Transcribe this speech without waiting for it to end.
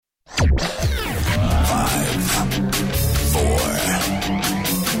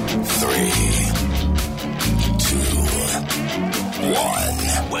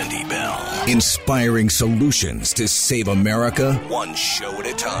Inspiring solutions to save America, one show at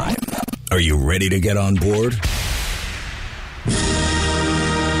a time. Are you ready to get on board?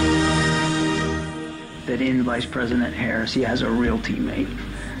 That in Vice President Harris, he has a real teammate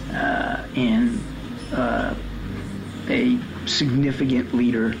and a significant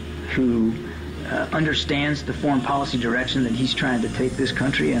leader who understands the foreign policy direction that he's trying to take this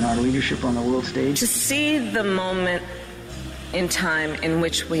country and our leadership on the world stage. To see the moment in time in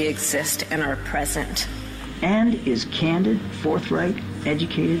which we exist and are present. And is candid, forthright,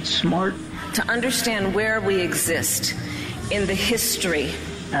 educated, smart. To understand where we exist in the history.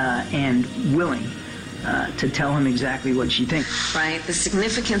 And willing to tell him exactly what she thinks. Right, the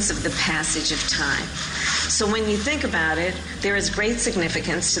significance of the passage of time. So when you think about it, there is great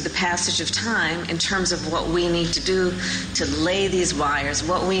significance to the passage of time in terms of what we need to do to lay these wires,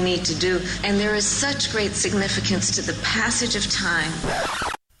 what we need to do. And there is such great significance to the passage of time.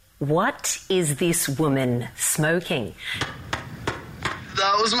 What is this woman smoking?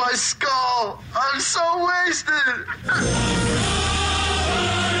 That was my skull. I'm so wasted.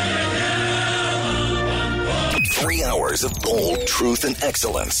 3 hours of bold truth and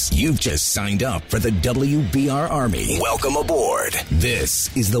excellence. You've just signed up for the WBR Army. Welcome aboard.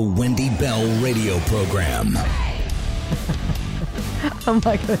 This is the Wendy Bell radio program. Oh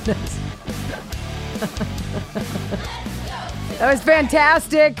my goodness. That was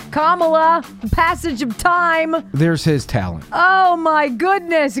fantastic. Kamala, passage of time. There's his talent. Oh my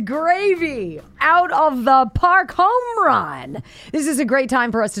goodness, gravy. Out of the park home run. This is a great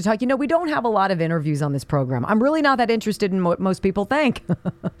time for us to talk. You know, we don't have a lot of interviews on this program. I'm really not that interested in what most people think.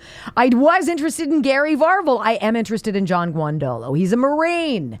 I was interested in Gary Varvel. I am interested in John Guandolo. He's a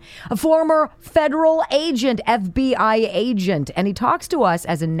Marine, a former federal agent, FBI agent, and he talks to us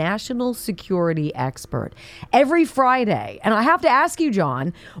as a national security expert every Friday. And I have to ask you,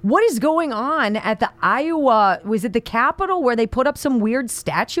 John, what is going on at the Iowa, was it the Capitol where they put up some weird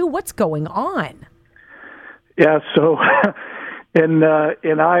statue? What's going on? Yeah, so in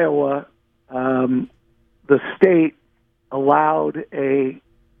Iowa, the state allowed a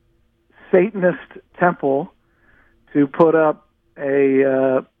Satanist temple to put up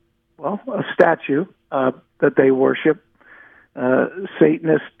a statue that they worship,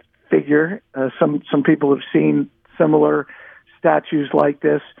 Satanist figure. Some people have seen similar statues like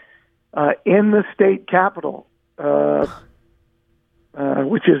this in the state capitol,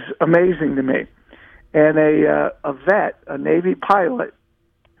 which is amazing to me. And a vet, a Navy pilot,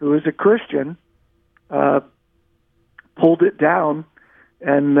 who is a Christian, pulled it down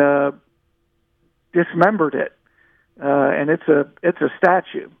and dismembered it. And it's a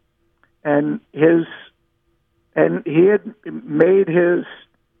statue. And he had made his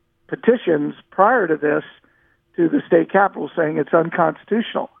petitions prior to this to the state capitol saying it's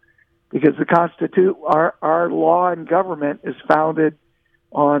unconstitutional because our law and government is founded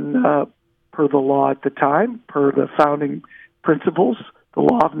on per the law at the time, per the founding principles, the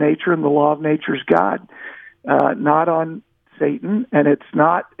law of nature, and the law of nature's God, not on Satan, and it's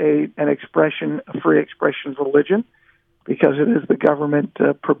not a free expression of religion, because it is the government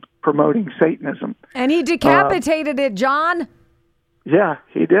promoting Satanism. And he decapitated it, John. Yeah,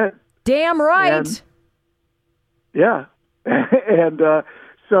 he did. Damn right.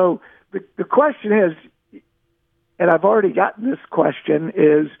 So the question is, and I've already gotten this question,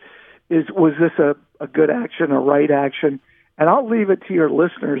 is was this a good action, a right action? And I'll leave it to your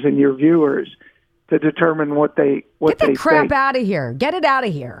listeners and your viewers to determine what they think. Get the crap out of here. Get it out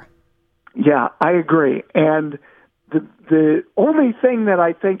of here. Yeah, I agree. And the only thing that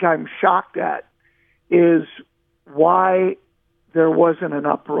I think I'm shocked at is why there wasn't an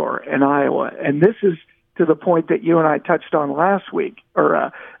uproar in Iowa. And this is to the point that you and I touched on last week, or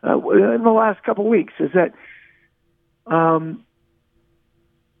in the last couple of weeks, is that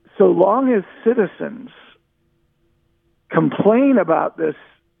so long as citizens complain about this,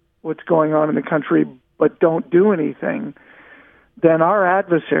 what's going on in the country, but don't do anything, then our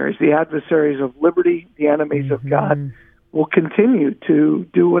adversaries, the adversaries of liberty, the enemies of God, will continue to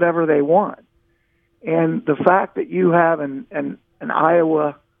do whatever they want. And the fact that you have an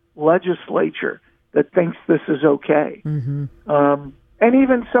Iowa legislature that thinks this is okay, and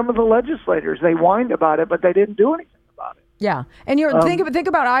even some of the legislators, they whined about it, but they didn't do anything about it. Yeah, and think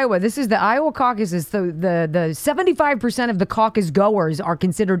about Iowa. This is the Iowa caucus. Is the 75% of the caucus goers are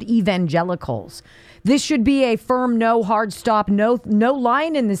considered evangelicals. This should be a firm no, hard stop, no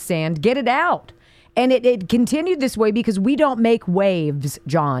line in the sand. Get it out. And it continued this way because we don't make waves,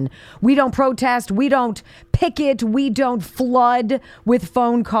 John. We don't protest. We don't picket. We don't flood with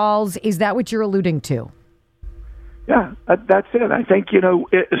phone calls. Is that what you're alluding to? Yeah, that's it. I think,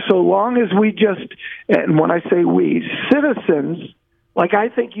 so long as we just, and when I say we, citizens, like I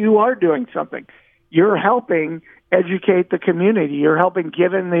think you are doing something. You're helping educate the community. You're helping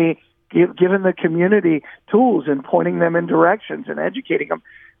giving the community tools and pointing them in directions and educating them.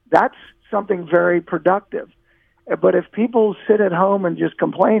 That's something very productive. But if people sit at home and just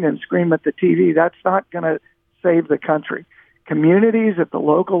complain and scream at the TV, that's not going to save the country. Communities at the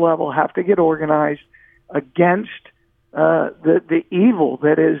local level have to get organized against the evil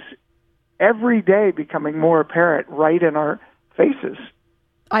that is every day becoming more apparent right in our faces.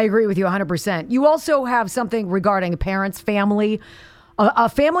 I agree with you 100%. You also have something regarding a parent's family, a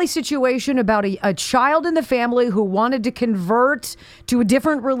family situation about a child in the family who wanted to convert to a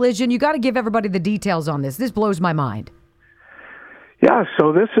different religion. You got to give everybody the details on this. This blows my mind. Yeah,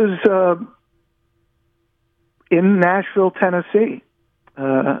 so this is in Nashville, Tennessee.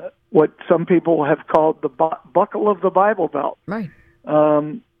 What some people have called the buckle of the Bible Belt. Right.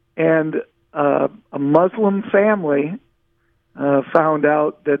 And a Muslim family found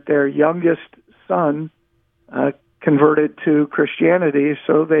out that their youngest son converted to Christianity,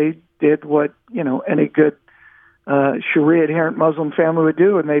 so they did what, any good Sharia-adherent Muslim family would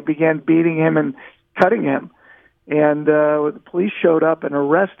do, and they began beating him and cutting him. And the police showed up and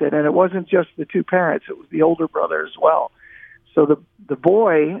arrested, and it wasn't just the two parents, it was the older brother as well. So the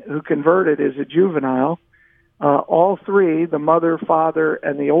boy who converted is a juvenile. All three, the mother, father,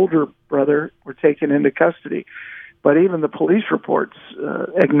 and the older brother, were taken into custody. But even the police reports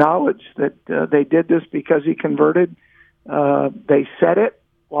acknowledge that they did this because he converted. They said it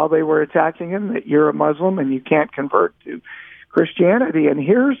while they were attacking him, that you're a Muslim and you can't convert to Christianity. And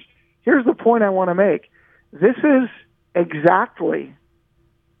here's the point I want to make. This is exactly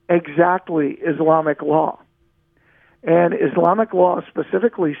Islamic law. And Islamic law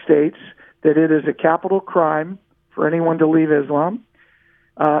specifically states that it is a capital crime for anyone to leave Islam.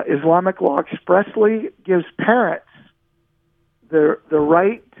 Islamic law expressly gives parents the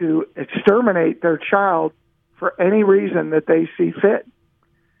right to exterminate their child for any reason that they see fit.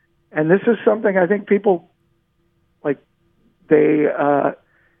 And this is something I think people,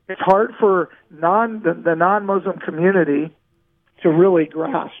 it's hard for the non-Muslim community to really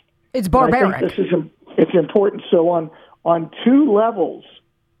grasp. It's barbaric. I think it's important. So on two levels,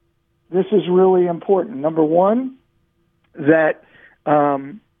 this is really important. Number one, that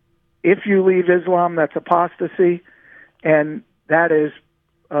if you leave Islam, that's apostasy, and that is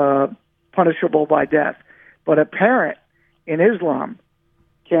punishable by death. But a parent in Islam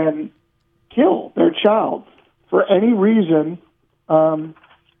can kill their child for any reason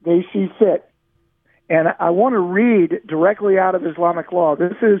they see fit. And I want to read directly out of Islamic law.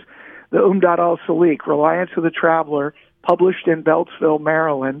 This is the Umdat al-Salik, Reliance of the Traveler, published in Beltsville,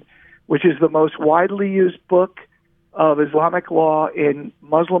 Maryland, which is the most widely used book of Islamic law in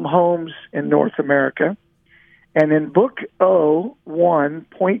Muslim homes in North America. And in Book O,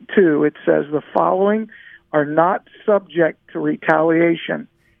 1.2, it says the following are not subject to retaliation.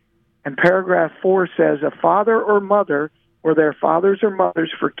 And paragraph 4 says a father or mother or their fathers or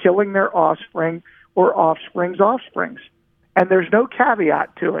mothers for killing their offspring or offspring's offsprings. And there's no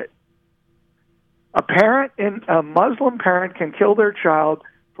caveat to it. A Muslim parent can kill their child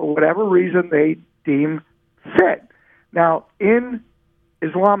for whatever reason they deem fit. Now, in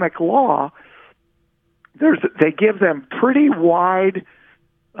Islamic law, they give them pretty wide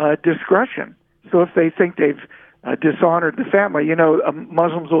discretion. So if they think they've dishonored the family,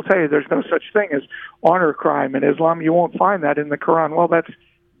 Muslims will tell you there's no such thing as honor crime. In Islam, you won't find that in the Quran. Well, that's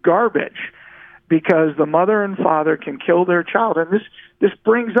garbage, because the mother and father can kill their child. And this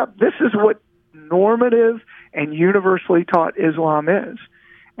brings up, this is what normative and universally taught Islam is.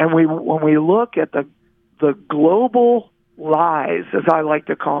 And when we look at the global lies, as I like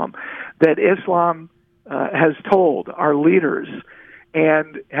to call them, that Islam has told our leaders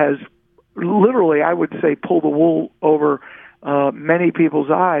and has literally, I would say, pulled the wool over many people's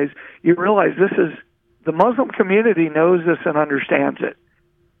eyes, you realize the Muslim community knows this and understands it.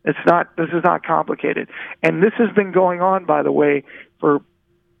 This is not complicated. And this has been going on, by the way, for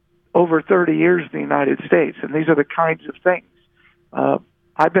over 30 years in the United States. And these are the kinds of things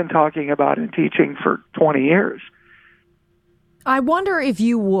I've been talking about and teaching for 20 years. I wonder if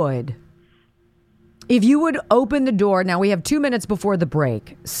you would open the door. Now, we have 2 minutes before the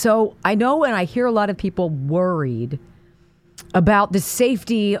break. So I know, and I hear a lot of people worried about the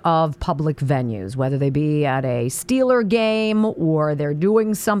safety of public venues, whether they be at a Steeler game or they're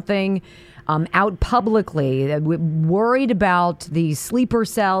doing something out publicly. Worried about the sleeper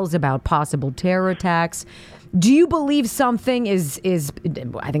cells, about possible terror attacks. Do you believe something is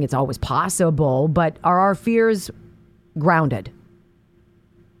I think it's always possible, but are our fears grounded?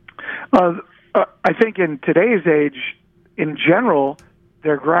 I think in today's age, in general,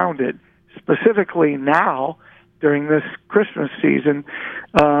 they're grounded. Specifically now, during this Christmas season,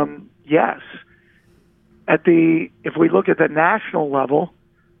 yes. If we look at the national level,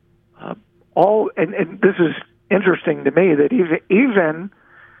 and this is interesting to me, that even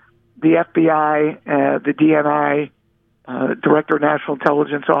the FBI, the DNI, Director of National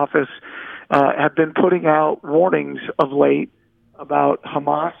Intelligence Office, have been putting out warnings of late about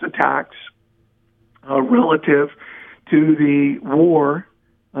Hamas attacks relative to the war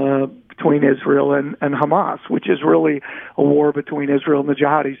between Israel and Hamas, which is really a war between Israel and the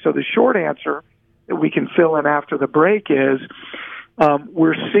jihadis. So the short answer that we can fill in after the break is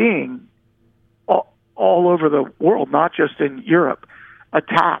we're seeing all over the world, not just in Europe,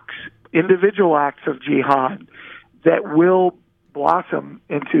 attacks, individual acts of jihad that will blossom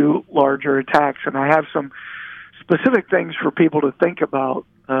into larger attacks. And I have some specific things for people to think about,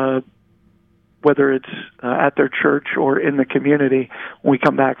 whether it's at their church or in the community when we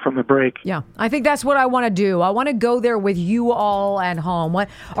come back from the break. Yeah, I think that's what I want to do. I want to go there with you all at home. What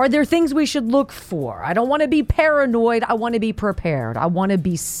are there things we should look for? I don't want to be paranoid. I want to be prepared. I want to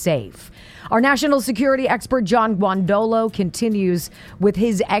be safe. Our national security expert, John Guandolo, continues with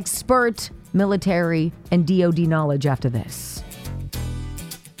his expert military and DoD knowledge after this.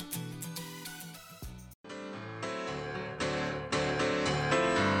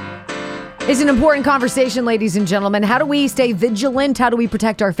 It's an important conversation, ladies and gentlemen. How do we stay vigilant? How do we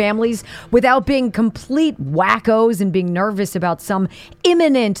protect our families without being complete wackos and being nervous about some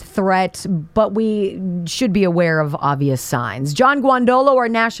imminent threat, but we should be aware of obvious signs? John Guandolo, our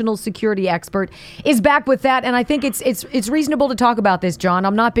national security expert, is back with that, and I think it's reasonable to talk about this, John.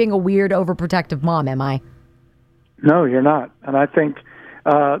 I'm not being a weird, overprotective mom, am I? No, you're not. And I think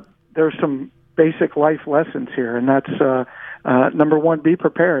there's some basic life lessons here, and that's number one, be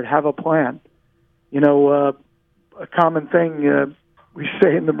prepared, have a plan. You know, a common thing we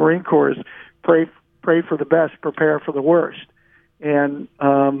say in the Marine Corps is pray for the best, prepare for the worst. And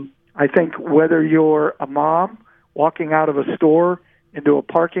I think whether you're a mom walking out of a store into a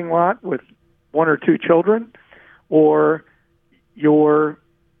parking lot with one or two children, or you're,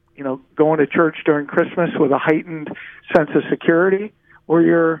 going to church during Christmas with a heightened sense of security, or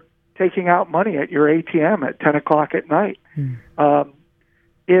you're taking out money at your ATM at 10 o'clock at night.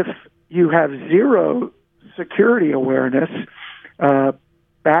 If you have zero security awareness,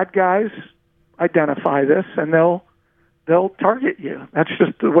 bad guys identify this and they'll target you. That's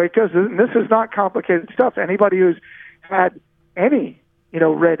just the way it goes. And this is not complicated stuff. Anybody who's had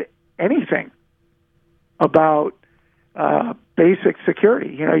read anything about basic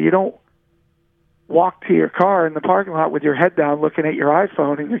security, you don't walk to your car in the parking lot with your head down looking at your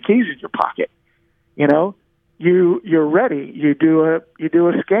iPhone and your keys in your pocket. You're ready. You do a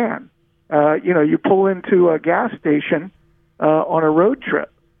scan. You pull into a gas station on a road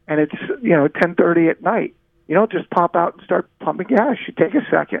trip, and it's 10:30 at night. You don't just pop out and start pumping gas. You take a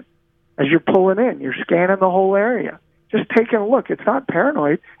second as you're pulling in. You're scanning the whole area, just taking a look. It's not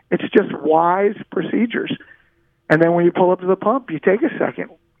paranoid. It's just wise procedures. And then when you pull up to the pump, you take a second,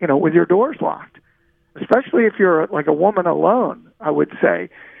 with your doors locked. Especially if you're like a woman alone, I would say.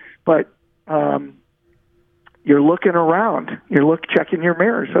 But you're looking around. You're checking your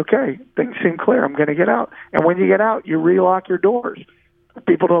mirrors. Okay, things seem clear. I'm going to get out. And when you get out, you relock your doors.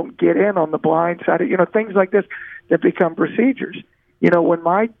 People don't get in on the blind side. Things like this that become procedures. When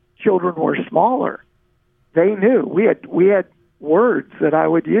my children were smaller, they knew. We had words that I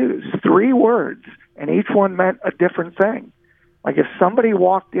would use, 3 words, and each one meant a different thing. Like if somebody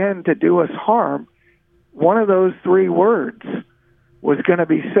walked in to do us harm, one of those 3 words was going to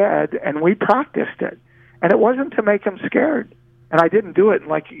be said, and we practiced it. And it wasn't to make them scared. And I didn't do it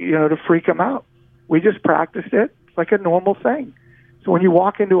to freak them out. We just practiced it. It's like a normal thing. So when you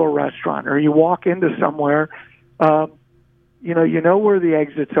walk into a restaurant or you walk into somewhere, you know where the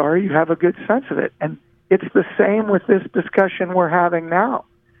exits are. You have a good sense of it. And it's the same with this discussion we're having now.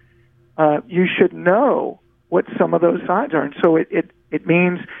 You should know what some of those signs are. And so it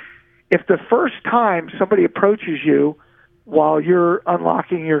means if the first time somebody approaches you while you're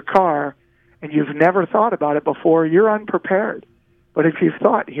unlocking your car and you've never thought about it before, you're unprepared. But if you've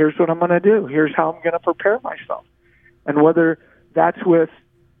thought, here's what I'm going to do, here's how I'm going to prepare myself. And whether that's with,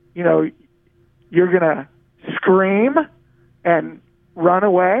 you're going to scream and run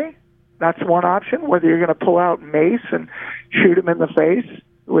away, that's one option. Whether you're going to pull out mace and shoot him in the face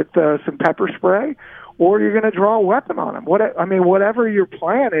with some pepper spray, or you're going to draw a weapon on him. Whatever your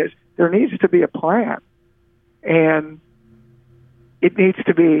plan is, there needs to be a plan. And it needs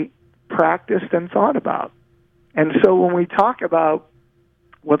to be practiced and thought about. And so when we talk about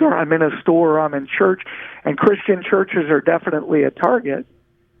whether I'm in a store or I'm in church, and Christian churches are definitely a target,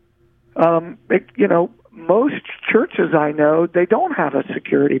 most churches I know, they don't have a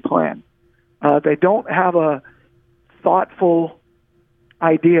security plan. They don't have a thoughtful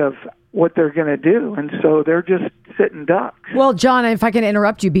idea of what they're going to do. And so they're just sitting ducks. Well, John, if I can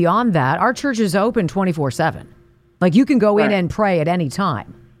interrupt you beyond that, our church is open 24/7. Like, you can go in and pray at any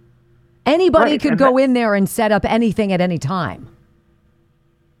time. Anybody could go in there and set up anything at any time.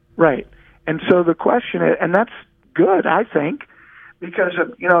 Right. And so the question is, and that's good, I think, because,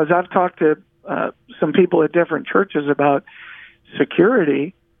 as I've talked to some people at different churches about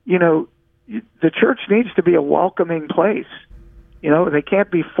security, the church needs to be a welcoming place. They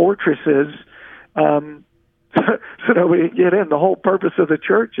can't be fortresses so nobody can get in. The whole purpose of the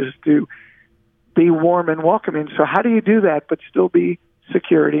church is to be warm and welcoming. So how do you do that but still be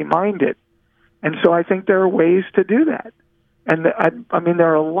security-minded? And so I think there are ways to do that. And I mean,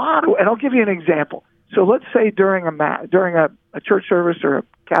 there are a lot of, and I'll give you an example. So let's say during a church service or a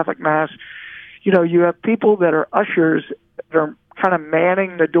Catholic Mass, you have people that are ushers that are kind of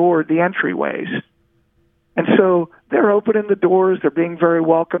manning the door, the entryways. And so they're opening the doors, they're being very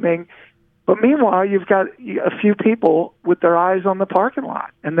welcoming. But meanwhile, you've got a few people with their eyes on the parking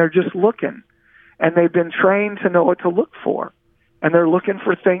lot, and they're just looking. And they've been trained to know what to look for. And they're looking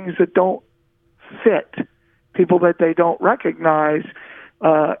for things that don't fit, people that they don't recognize,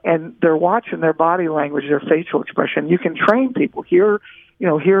 and they're watching their body language, their facial expression. You can train people. Here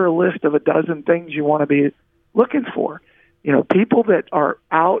a list of a dozen things you want to be looking for. People that are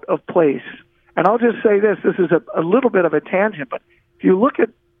out of place. And I'll just say this is a little bit of a tangent, but if you look at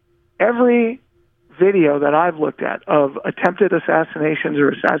every video that I've looked at of attempted assassinations or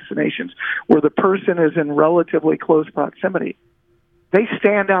assassinations where the person is in relatively close proximity, they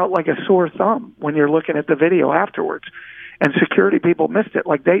stand out like a sore thumb when you're looking at the video afterwards. And security people missed it.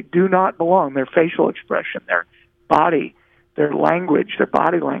 Like, they do not belong. Their facial expression, their body, their language, their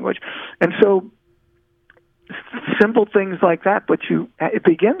body language. And so simple things like that, but it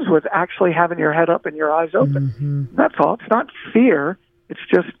begins with actually having your head up and your eyes open. Mm-hmm. That's all. It's not fear. It's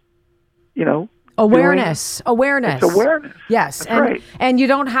just, awareness. It's awareness. Yes. That's right. And you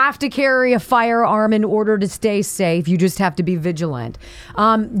don't have to carry a firearm in order to stay safe. You just have to be vigilant.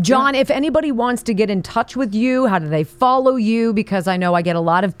 John, if anybody wants to get in touch with you, how do they follow you? Because I know I get a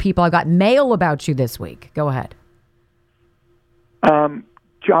lot of people. I got mail about you this week. Go ahead.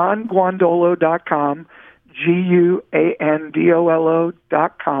 JohnGuandolo.com,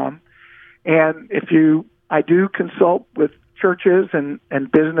 GUANDOLO.com. And I do consult with churches and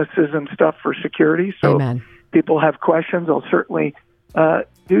businesses and stuff for security. So Amen. People have questions, I'll certainly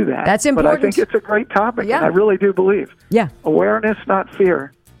do that. That's important. But I think it's a great topic, and I really do believe. Yeah. Awareness, not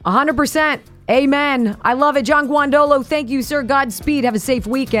fear. 100%. Amen. I love it. John Guandolo, thank you, sir. Godspeed. Have a safe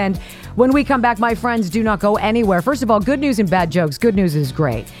weekend. When we come back, my friends, do not go anywhere. First of all, good news and bad jokes. Good news is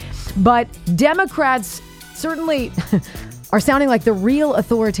great. But Democrats certainly are sounding like the real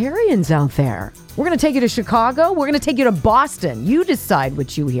authoritarians out there. We're going to take you to Chicago. We're going to take you to Boston. You decide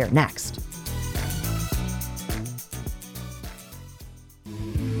what you hear next.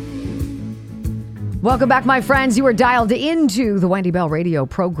 Welcome back, my friends. You are dialed into the Wendy Bell radio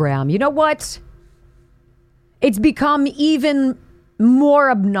program. You know what? It's become even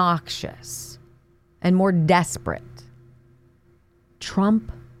more obnoxious and more desperate. Trump,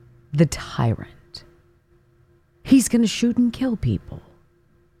 the tyrant. He's going to shoot and kill people.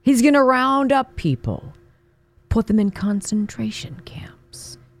 He's going to round up people, put them in concentration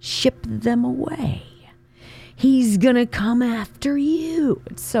camps, ship them away. He's going to come after you.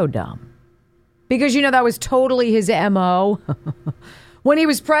 It's so dumb. Because, that was totally his MO. When he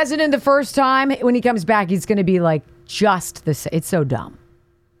was president the first time, when he comes back, he's going to be like just the same. It's so dumb.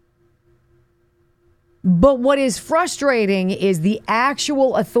 But what is frustrating is the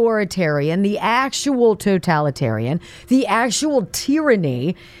actual authoritarian, the actual totalitarian, the actual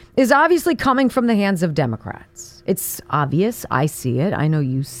tyranny is obviously coming from the hands of Democrats. It's obvious. I see it. I know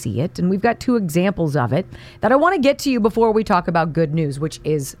you see it. And we've got two examples of it that I want to get to you before we talk about good news, which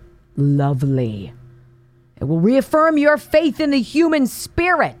is lovely. It will reaffirm your faith in the human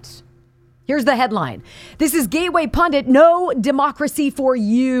spirit. Here's the headline. This is Gateway Pundit. No democracy for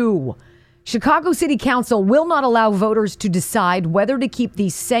you. Chicago City Council will not allow voters to decide whether to keep the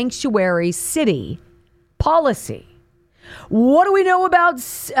sanctuary city policy. What do we know about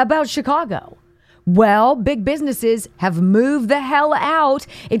Chicago? Well, big businesses have moved the hell out.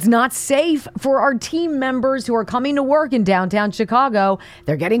 It's not safe for our team members who are coming to work in downtown Chicago.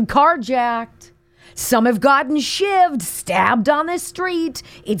 They're getting carjacked. Some have gotten shivved, stabbed on the street.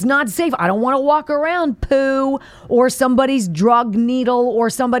 It's not safe. I don't want to walk around, poo, or somebody's drug needle, or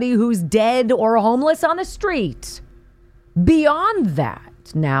somebody who's dead or homeless on the street. Beyond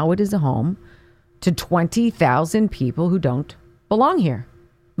that, now it is a home to 20,000 people who don't belong here.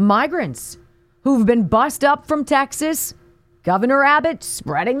 Migrants who've been bussed up from Texas. Governor Abbott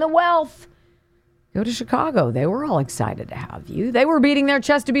spreading the wealth. Go to Chicago. They were all excited to have you. They were beating their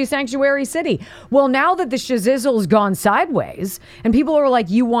chest to be a sanctuary city. Well, now that the shizzle's gone sideways and people are like,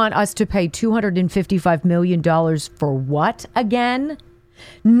 you want us to pay $255 million for what again?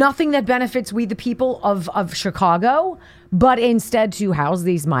 Nothing that benefits we the people of Chicago, but instead to house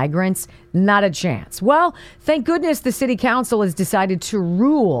these migrants? Not a chance. Well, thank goodness the city council has decided to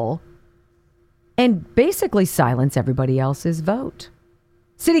rule and basically silence everybody else's vote.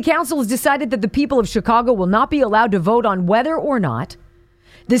 City council has decided that the people of Chicago will not be allowed to vote on whether or not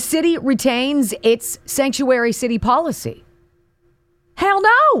the city retains its sanctuary city policy. Hell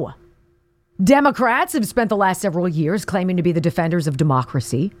no! Democrats have spent the last several years claiming to be the defenders of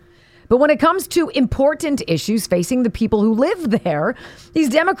democracy. But when it comes to important issues facing the people who live there, these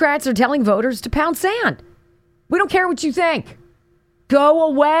Democrats are telling voters to pound sand. We don't care what you think. Go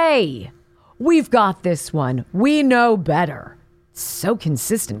away. We've got this one. We know better. It's so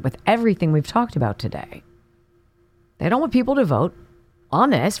consistent with everything we've talked about today. They don't want people to vote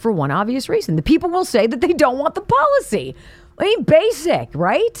on this for one obvious reason. The people will say that they don't want the policy. I mean, basic,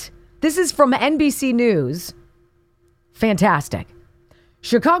 right? This is from NBC News. Fantastic.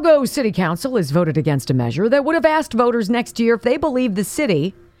 Chicago City Council has voted against a measure that would have asked voters next year if they believe the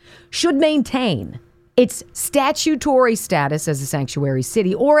city should maintain its statutory status as a sanctuary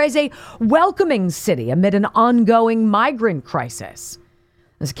city or as a welcoming city amid an ongoing migrant crisis.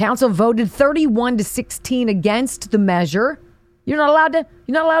 This council voted 31-16 against the measure. You're not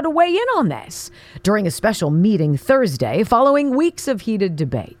allowed to weigh in on this during a special meeting Thursday following weeks of heated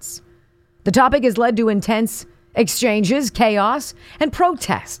debates. The topic has led to intense exchanges, chaos, and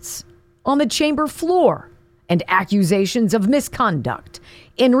protests on the chamber floor and accusations of misconduct.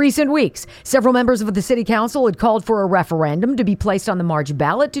 In recent weeks, several members of the city council had called for a referendum to be placed on the March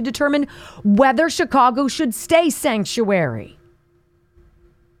ballot to determine whether Chicago should stay sanctuary.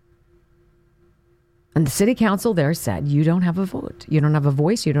 And the city council there said, you don't have a vote. You don't have a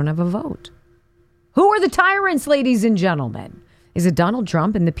voice. You don't have a vote. Who are the tyrants, ladies and gentlemen? Is it Donald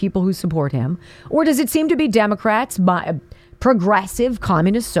Trump and the people who support him? Or does it seem to be Democrats, progressive,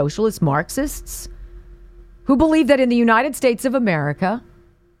 communist, socialist, Marxists, who believe that in the United States of America,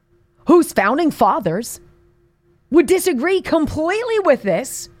 whose founding fathers would disagree completely with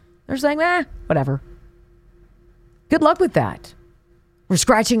this? They're saying, whatever. Good luck with that. We're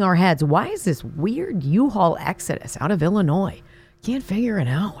scratching our heads. Why is this weird U-Haul exodus out of Illinois? Can't figure it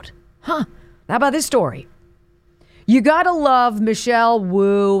out. How about this story? You gotta love Michelle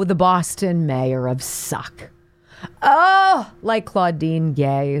Wu, the Boston mayor of Suck. Oh, like Claudine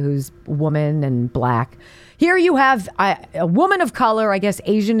Gay, who's woman and black. Here you have a woman of color. I guess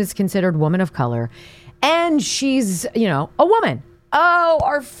Asian is considered woman of color. And she's, a woman. Oh,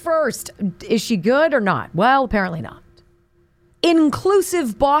 our first. Is she good or not? Well, apparently not.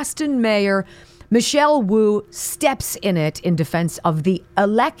 Inclusive Boston mayor Michelle Wu steps in it in defense of the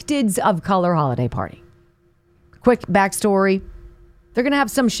Electeds of Color holiday party. Quick backstory. They're going to have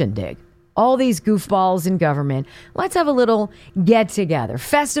some shindig. All these goofballs in government. Let's have a little get together.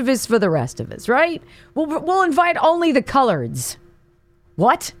 Festivus for the rest of us, right? We'll invite only the coloreds.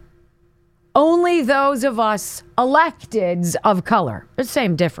 What? Only those of us electeds of color. The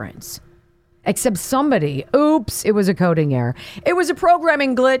same difference. Except somebody, oops, it was a coding error. It was a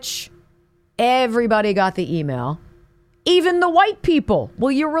programming glitch. Everybody got the email. Even the white people.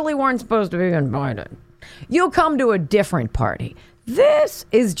 Well, you really weren't supposed to be invited. You'll come to a different party. This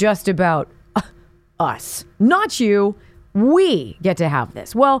is just about us, not you. We get to have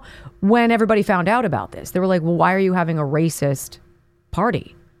this. Well, when everybody found out about this, they were like, well, why are you having a racist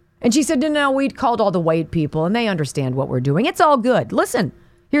party? And she said, no, we called all the white people and they understand what we're doing. It's all good. Listen,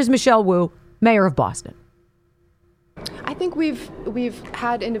 here's Michelle Wu, mayor of Boston. I think we've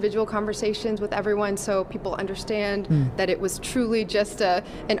had individual conversations with everyone so people understand that it was truly just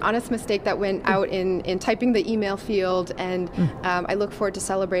an honest mistake that went out in typing the email field. And I look forward to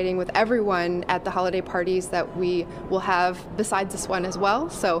celebrating with everyone at the holiday parties that we will have besides this one as well.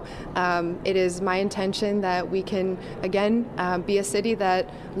 So it is my intention that we can, again, be a city that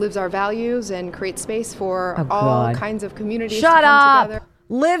lives our values and creates space for all kinds of communities to come together.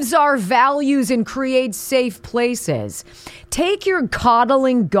 Lives our values and creates safe places. Take your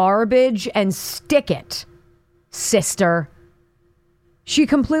coddling garbage and stick it, sister. she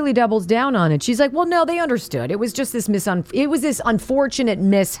completely doubles down on it. She's like, well, no, they understood. It was just this this unfortunate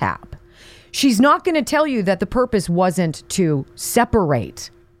mishap. She's not going to tell you that the purpose wasn't to separate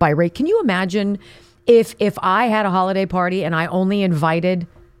by race. Can you imagine if I had a holiday party and I only invited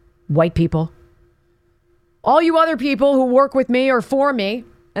white people? All you other people who work with me or for me,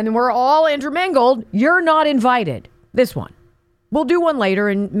 and we're all intermingled, you're not invited. This one. We'll do one later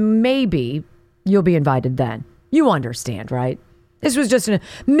and maybe you'll be invited then. You understand, right? This was just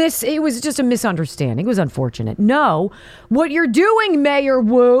it was just a misunderstanding. It was unfortunate. No, what you're doing, Mayor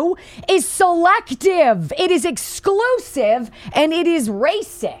Wu, is selective. It is exclusive and it is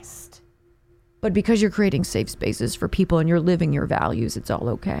racist. But because you're creating safe spaces for people and you're living your values, it's all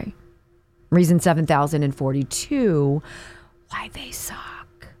okay. Reason 7042, why they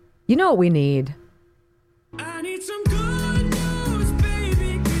suck. You know what we need? I need some good news,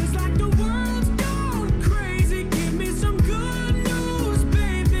 baby. Feels like the world's gone crazy. Give me some good news,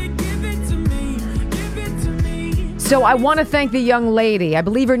 baby. Give it to me. Give it to me. So I want to thank the young lady. I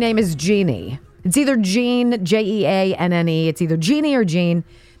believe her name is Jeannie. It's either Jean, Jeanne. It's either Jeannie or Jean.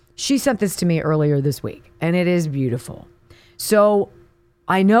 She sent this to me earlier this week, and it is beautiful. So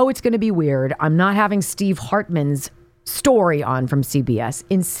I know it's going to be weird. I'm not having Steve Hartman's story on from CBS.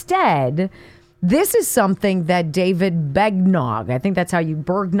 Instead, this is something that David Begnaud, I think that's how you,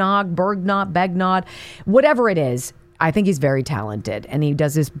 Begnaud, whatever it is, I think he's very talented. And he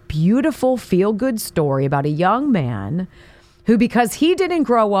does this beautiful feel-good story about a young man who, because he didn't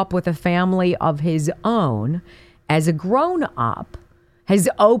grow up with a family of his own, as a grown-up, has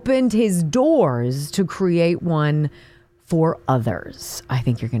opened his doors to create one for others. I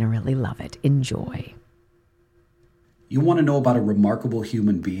think you're going to really love it. Enjoy. You want to know about a remarkable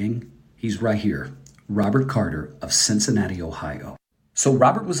human being? He's right here, Robert Carter of Cincinnati, Ohio. So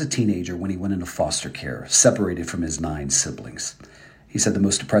Robert was a teenager when he went into foster care, separated from his 9 siblings. He said the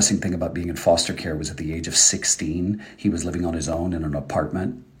most depressing thing about being in foster care was at the age of 16, he was living on his own in an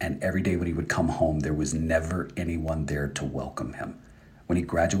apartment, and every day when he would come home, there was never anyone there to welcome him. When he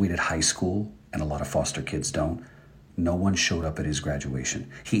graduated high school, and a lot of foster kids don't, no one showed up at his graduation.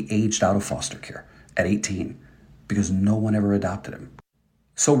 He aged out of foster care at 18 because no one ever adopted him.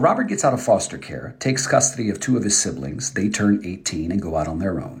 So Robert gets out of foster care, takes custody of 2 of his siblings. They turn 18 and go out on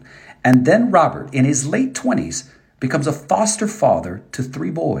their own. And then Robert, in his late 20s, becomes a foster father to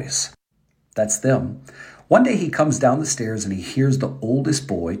 3 boys. That's them. One day he comes down the stairs and he hears the oldest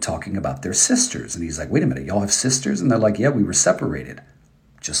boy talking about their sisters. And he's like, wait a minute, y'all have sisters? And they're like, yeah, we were separated.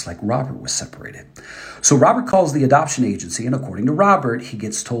 Just like Robert was separated. So Robert calls the adoption agency, and according to Robert, he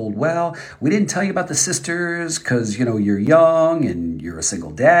gets told, well, we didn't tell you about the sisters because, you're young and you're a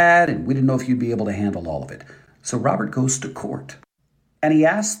single dad, and we didn't know if you'd be able to handle all of it. So Robert goes to court, and he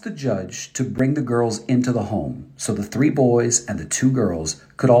asks the judge to bring the girls into the home so the 3 boys and the 2 girls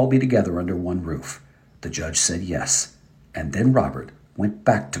could all be together under one roof. The judge said yes, and then Robert went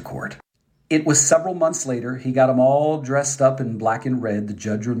back to court. It was several months later. He got them all dressed up in black and red. The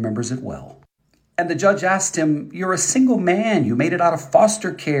judge remembers it well. And the judge asked him, you're a single man. You made it out of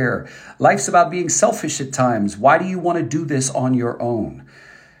foster care. Life's about being selfish at times. Why do you want to do this on your own?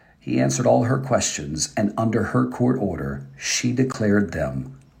 He answered all her questions, and under her court order, she declared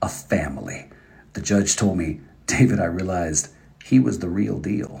them a family. The judge told me, David, I realized he was the real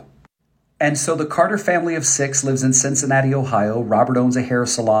deal. And so the Carter family of 6 lives in Cincinnati, Ohio. Robert owns a hair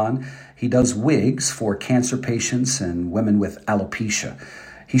salon. He does wigs for cancer patients and women with alopecia.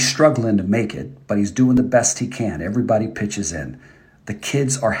 He's struggling to make it, but he's doing the best he can. Everybody pitches in. The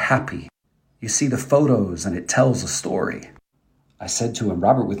kids are happy. You see the photos and it tells a story. I said to him,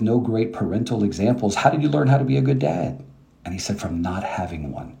 Robert, with no great parental examples, how did you learn how to be a good dad? And he said, from not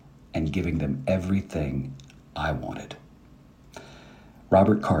having one and giving them everything I wanted.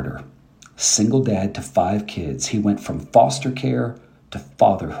 Robert Carter, single dad to 5 kids. He went from foster care to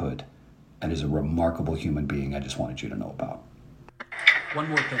fatherhood and is a remarkable human being I just wanted you to know about. One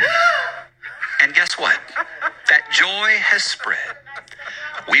more thing. And guess what? That joy has spread.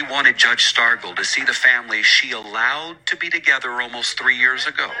 We wanted Judge Stargel to see the family she allowed to be together almost 3 years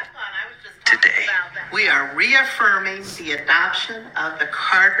ago. Today. We are reaffirming the adoption of the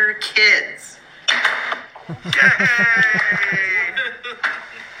Carter kids.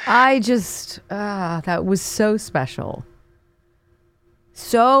 I just, that was so special.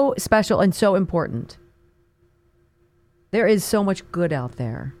 So special and so important. There is so much good out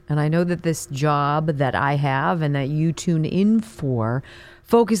there. And I know that this job that I have and that you tune in for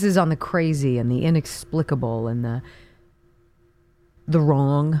focuses on the crazy and the inexplicable and the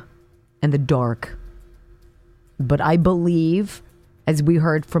wrong and the dark. But I believe, as we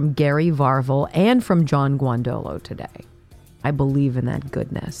heard from Gary Varvel and from John Guandolo today, I believe in that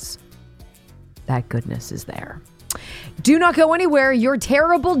goodness. That goodness is there. Do not go anywhere. Your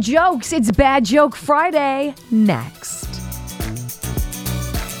terrible jokes. It's Bad Joke Friday. Next.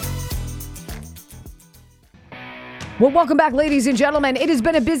 Well, welcome back, ladies and gentlemen. It has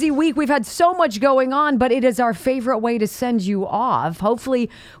been a busy week. We've had so much going on, but it is our favorite way to send you off.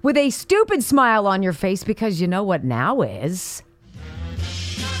 Hopefully with a stupid smile on your face, because you know what now is.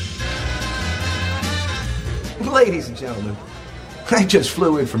 Ladies and gentlemen, I just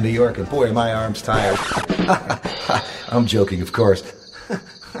flew in from New York, and boy, are my arms tired. I'm joking, of course.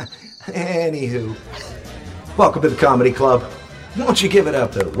 Anywho, welcome to the Comedy Club. Won't you give it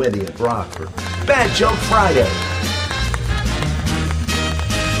up to Wendy and Brock for Bad Joke Friday?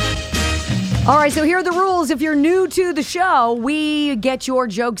 All right, so here are the rules. If you're new to the show, we get your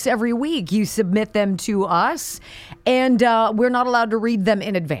jokes every week. You submit them to us, and we're not allowed to read them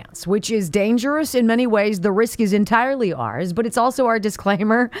in advance, which is dangerous in many ways. The risk is entirely ours, but it's also our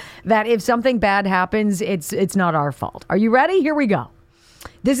disclaimer that if something bad happens, it's not our fault. Are you ready? Here we go.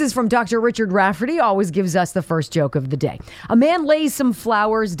 This is from Dr. Richard Rafferty, always gives us the first joke of the day. A man lays some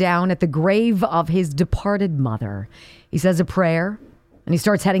flowers down at the grave of his departed mother. He says a prayer, and he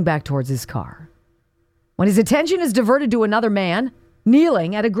starts heading back towards his car, when his attention is diverted to another man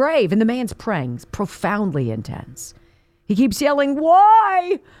kneeling at a grave, and the man's praying is profoundly intense. He keeps yelling,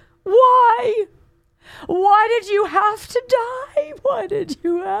 "Why? Why? Why did you have to die? Why did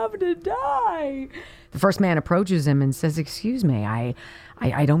you have to die?" The first man approaches him and says, "Excuse me, I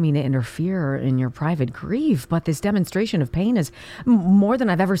don't mean to interfere in your private grief, but this demonstration of pain is more than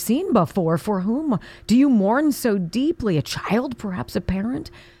I've ever seen before. For whom do you mourn so deeply? A child, perhaps a parent?"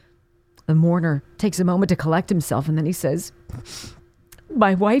 The mourner takes a moment to collect himself, and then he says,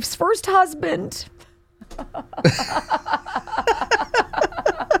 "My wife's first husband."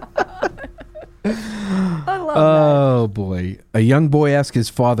 I love Oh, boy. A young boy asked his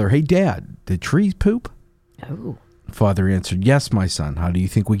father, "Hey, Dad, did trees poop?" Oh. Father answered, "Yes, my son. How do you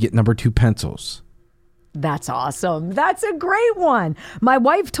think we get number 2 pencils?" That's awesome. That's a great one. My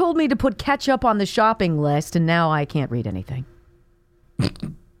wife told me to put ketchup on the shopping list, and now I can't read anything.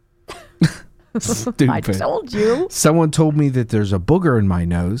 Stupid. I told you. Someone told me that there's a booger in my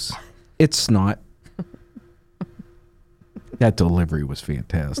nose. It's snot. That delivery was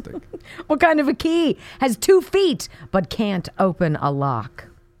fantastic. What kind of a key has 2 feet but can't open a lock?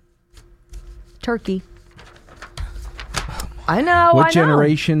 Turkey. I know. What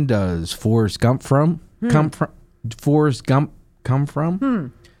generation does Forrest Gump come from? Forrest Gump come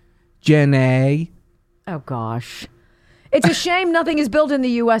from? Gen A. Oh, gosh. It's a shame nothing is built in the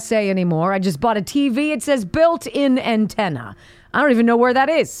USA anymore. I just bought a TV. It says built-in antenna. I don't even know where that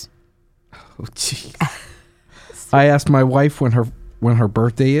is. Oh, jeez. I asked my wife when her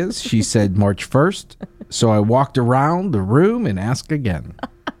birthday is. She said March 1st. So I walked around the room and asked again.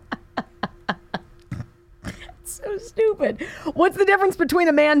 So stupid. What's the difference between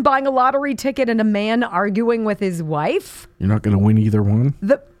a man buying a lottery ticket and a man arguing with his wife? You're not going to win either one?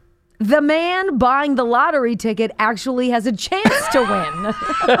 The man buying the lottery ticket actually has a chance to win.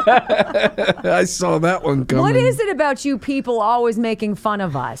 I saw that one coming. What is it about you people always making fun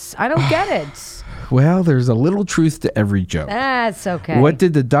of us? I don't get it. Well, there's a little truth to every joke. That's okay. What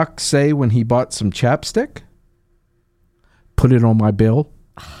did the duck say when he bought some chapstick? Put it on my bill.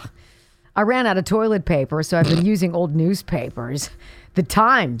 I ran out of toilet paper, so I've been using old newspapers. The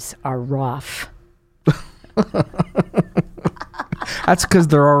times are rough. That's because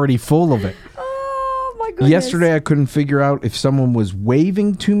they're already full of it. Oh, my goodness. Yesterday, I couldn't figure out if someone was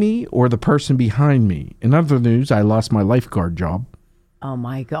waving to me or the person behind me. In other news, I lost my lifeguard job. Oh,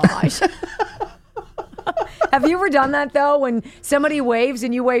 my gosh. Have you ever done that, though, when somebody waves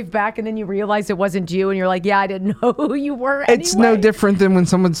and you wave back and then you realize it wasn't you and you're like, yeah, I didn't know who you were anyway. It's no different than when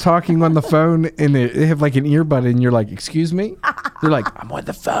someone's talking on the phone and they have like an earbud and you're like, excuse me? They're like, I'm on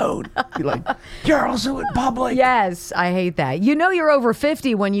the phone. You're like, you're also in public. Yes, I hate that. You know you're over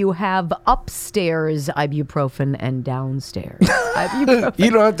 50 when you have upstairs ibuprofen and downstairs ibuprofen.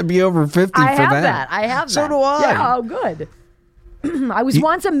 You don't have to be over 50 for that. I have that. So do I. Yeah, oh, good. I was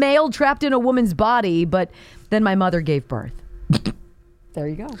once a male trapped in a woman's body, but then my mother gave birth. There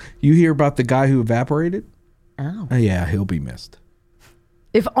you go. You hear about the guy who evaporated? Oh. Yeah, he'll be missed.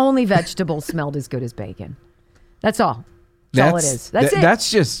 If only vegetables smelled as good as bacon. That's all. That's all it is. That's it. That's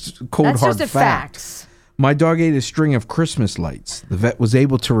just cold, that's hard just facts. My dog ate a string of Christmas lights. The vet was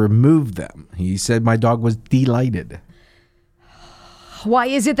able to remove them. He said my dog was delighted. Why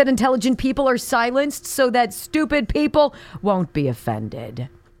is it that intelligent people are silenced so that stupid people won't be offended?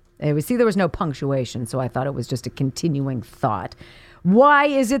 See, there was no punctuation, so I thought it was just a continuing thought. Why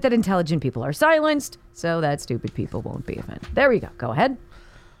is it that intelligent people are silenced so that stupid people won't be offended? There we go. Go ahead.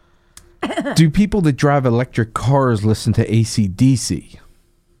 Do people that drive electric cars listen to AC/DC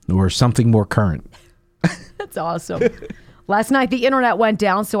or something more current? That's awesome. Last night, the internet went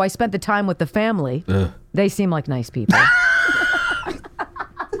down, so I spent the time with the family. Ugh. They seem like nice people.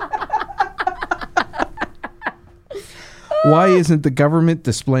 Why isn't the government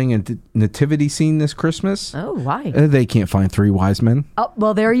displaying a nativity scene this Christmas? Oh, why? They can't find 3 wise men. Oh,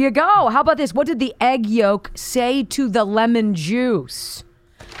 well, there you go. How about this? What did the egg yolk say to the lemon juice?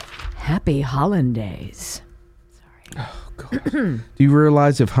 Happy Hollandaise. Do you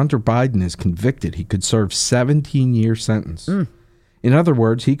realize if Hunter Biden is convicted, he could serve 17-year sentence? In other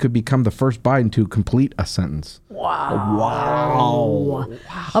words, he could become the first Biden to complete a sentence. Wow.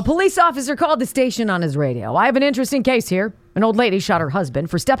 A police officer called the station on his radio. I have an interesting case here. An old lady shot her husband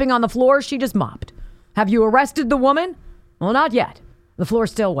for stepping on the floor she just mopped. Have you arrested the woman? Well, not yet. The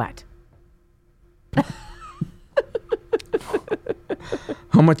floor's still wet.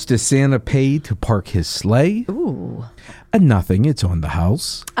 How much does Santa pay to park his sleigh? Ooh. Nothing. It's on the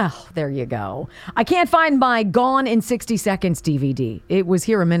house. Oh, there you go. I can't find my Gone in 60 Seconds DVD. It was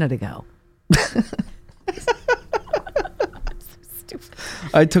here a minute ago.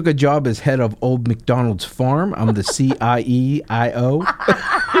 I took a job as head of Old McDonald's Farm. I'm the CIEIO.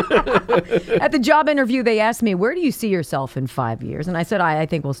 At the job interview, they asked me, where do you see yourself in 5 years? And I said, I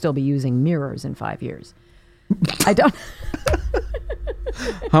think we'll still be using mirrors in 5 years. I don't...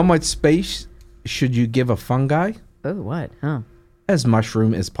 How much space should you give a fungi? Oh, what? Huh? As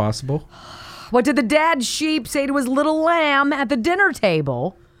mushroom as possible. What did the dad sheep say to his little lamb at the dinner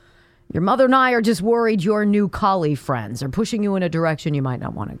table? Your mother and I are just worried your new collie friends are pushing you in a direction you might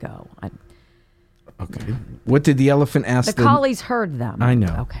not want to go. Okay. What did the elephant ask the collies heard them. I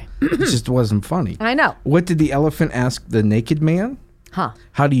know. Okay. It just wasn't funny. I know. What did the elephant ask the naked man? Huh?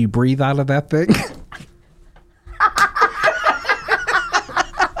 How do you breathe out of that thing?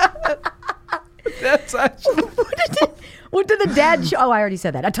 That's actually... What did the dad... I already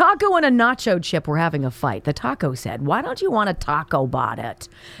said that. A taco and a nacho chip were having a fight. The taco said, why don't you want a taco bot it?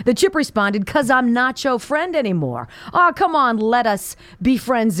 The chip responded, because I'm not your friend anymore. Oh, come on, let us be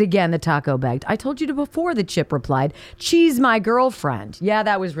friends again, the taco begged. I told you before, the chip replied. She's my girlfriend. Yeah,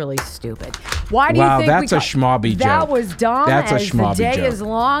 that was really stupid. Why do you think that's a schmobby joke. That was dumb. That's a schmobby the day joke. is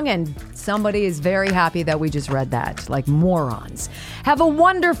long, and somebody is very happy that we just read that, like morons. Have a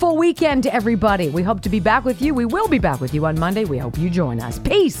wonderful weekend, everybody. We hope to be back with you. We will be back with you on Monday. We hope you join us.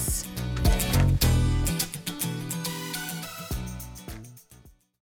 Peace.